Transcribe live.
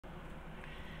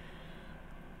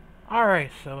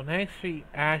Alright, so next week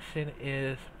action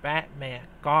is Batman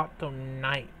Gotham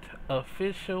Knight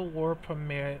official world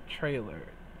premiere trailer.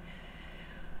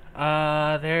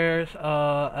 There's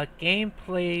a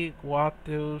gameplay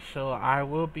walkthrough, so I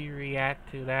will be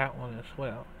react to that one as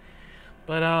well.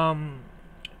 But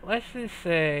let's just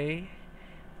say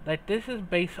that this is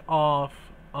based off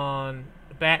on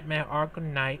Batman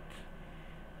Arkham Knight.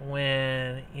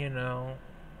 When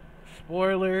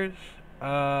spoilers.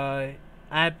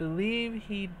 I believe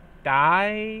he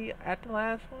died at the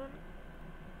last one.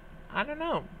 I don't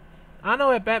know. I don't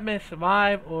know if Batman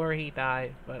survived or he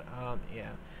died, but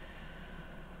yeah.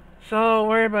 So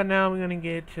worry about now. We're gonna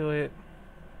get to it.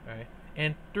 All right.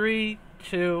 In 3,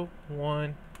 2,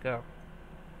 1, go.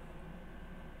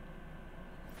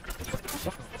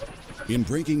 In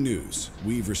breaking news,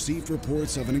 we've received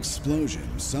reports of an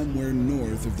explosion somewhere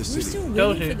north of the city. We're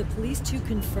still waiting for the police to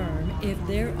confirm if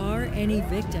there are any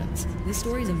victims. This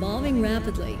story is evolving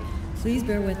rapidly. Please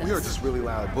bear with us. We heard this really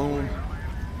loud boom.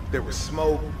 There was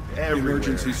smoke everywhere.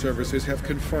 Emergency services have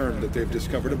confirmed that they've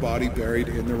discovered a body buried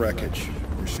in the wreckage.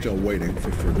 We're still waiting for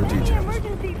further details. It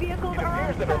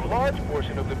appears that a large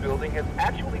portion of the building has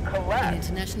actually collapsed.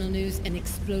 In international news, an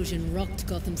explosion rocked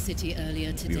Gotham City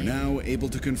earlier today. We are now able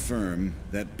to confirm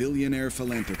that billionaire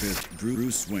philanthropist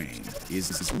Bruce Wayne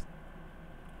is...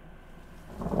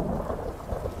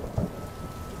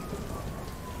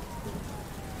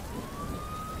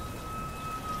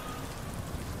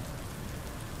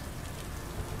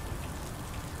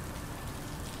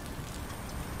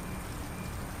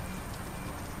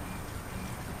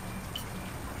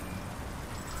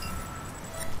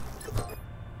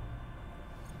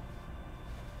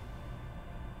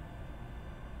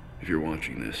 If you're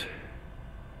watching this,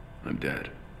 I'm dead.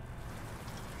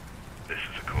 This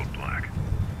is a code black.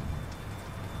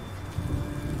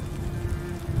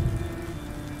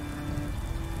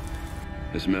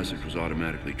 This message was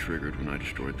automatically triggered when I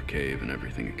destroyed the cave and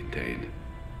everything it contained.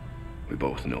 We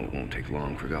both know it won't take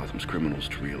long for Gotham's criminals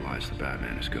to realize the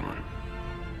Batman is gone.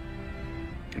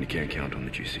 And you can't count on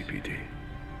the GCPD.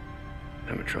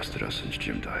 Haven't trusted us since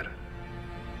Jim died.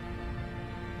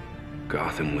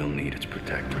 Gotham will need its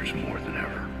protectors more than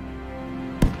ever.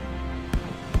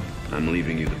 I'm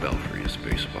leaving you the Belfry as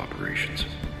base of operations.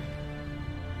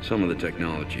 Some of the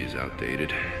technology is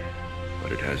outdated,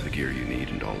 but it has the gear you need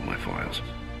and all of my files.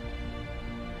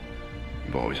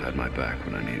 You've always had my back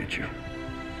when I needed you.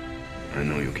 I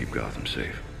know you'll keep Gotham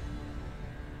safe.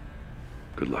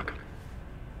 Good luck.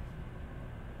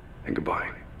 And goodbye.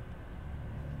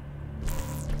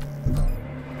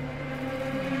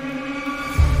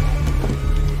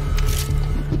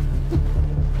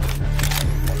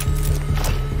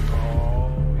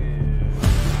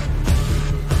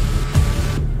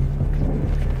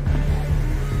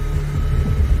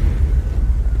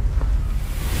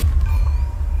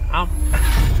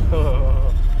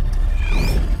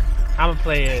 I'm gonna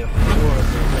play it.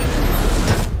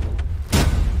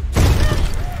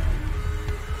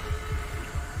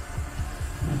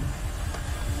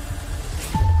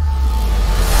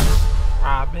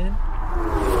 Robin.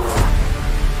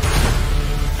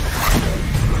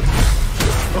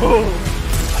 Oh.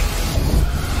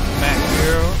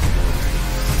 Batgirl.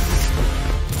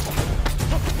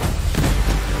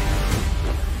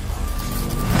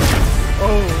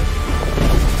 Oh.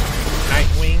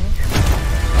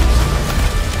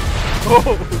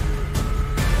 Oh!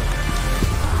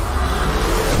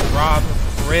 Rob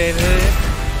Redhead.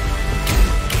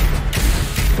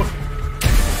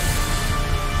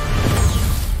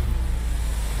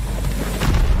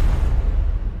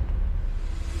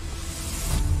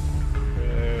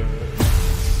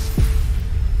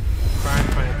 Crime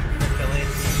fighter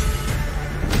killing.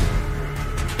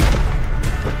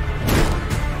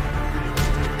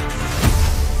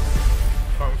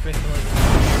 From Finland.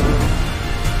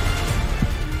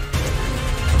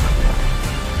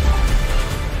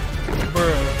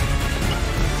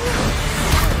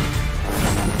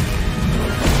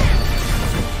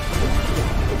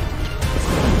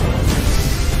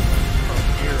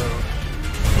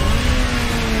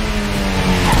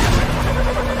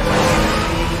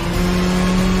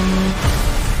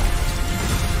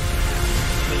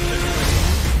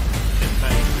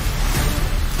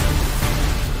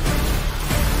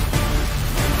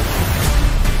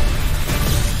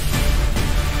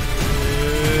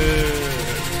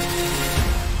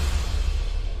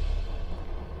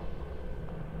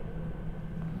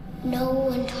 No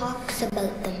one talks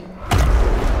about them.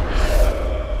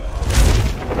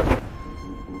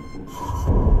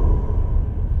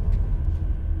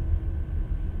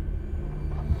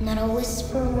 Not a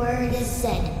whisper word is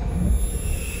said.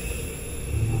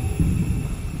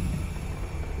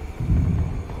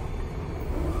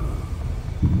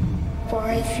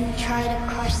 try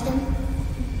to crush them.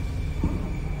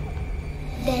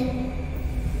 Then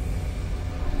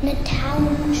the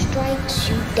town strikes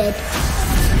you dead.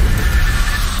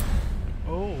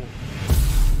 Oh.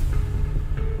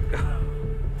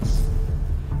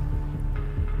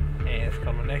 And it's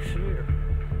coming next year.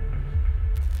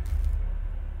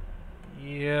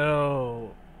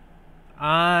 Yo.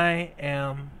 I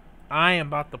am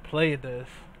about to play this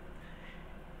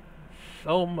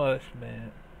so much,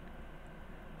 man.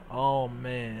 Oh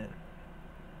man.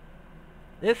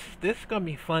 This is gonna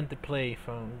be fun to play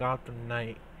from Gotham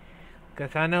Knight.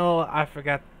 Cause I know I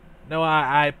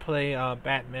play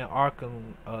Batman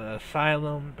Arkham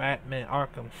Asylum, Batman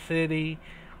Arkham City,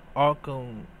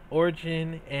 Arkham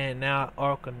Origin, and now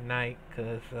Arkham Knight.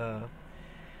 Cause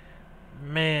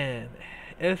man,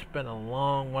 it's been a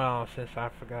long while since I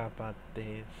forgot about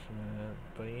this, man.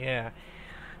 But yeah,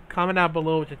 comment down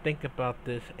below what you think about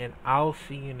this, and I'll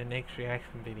see you in the next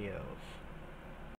reaction videos.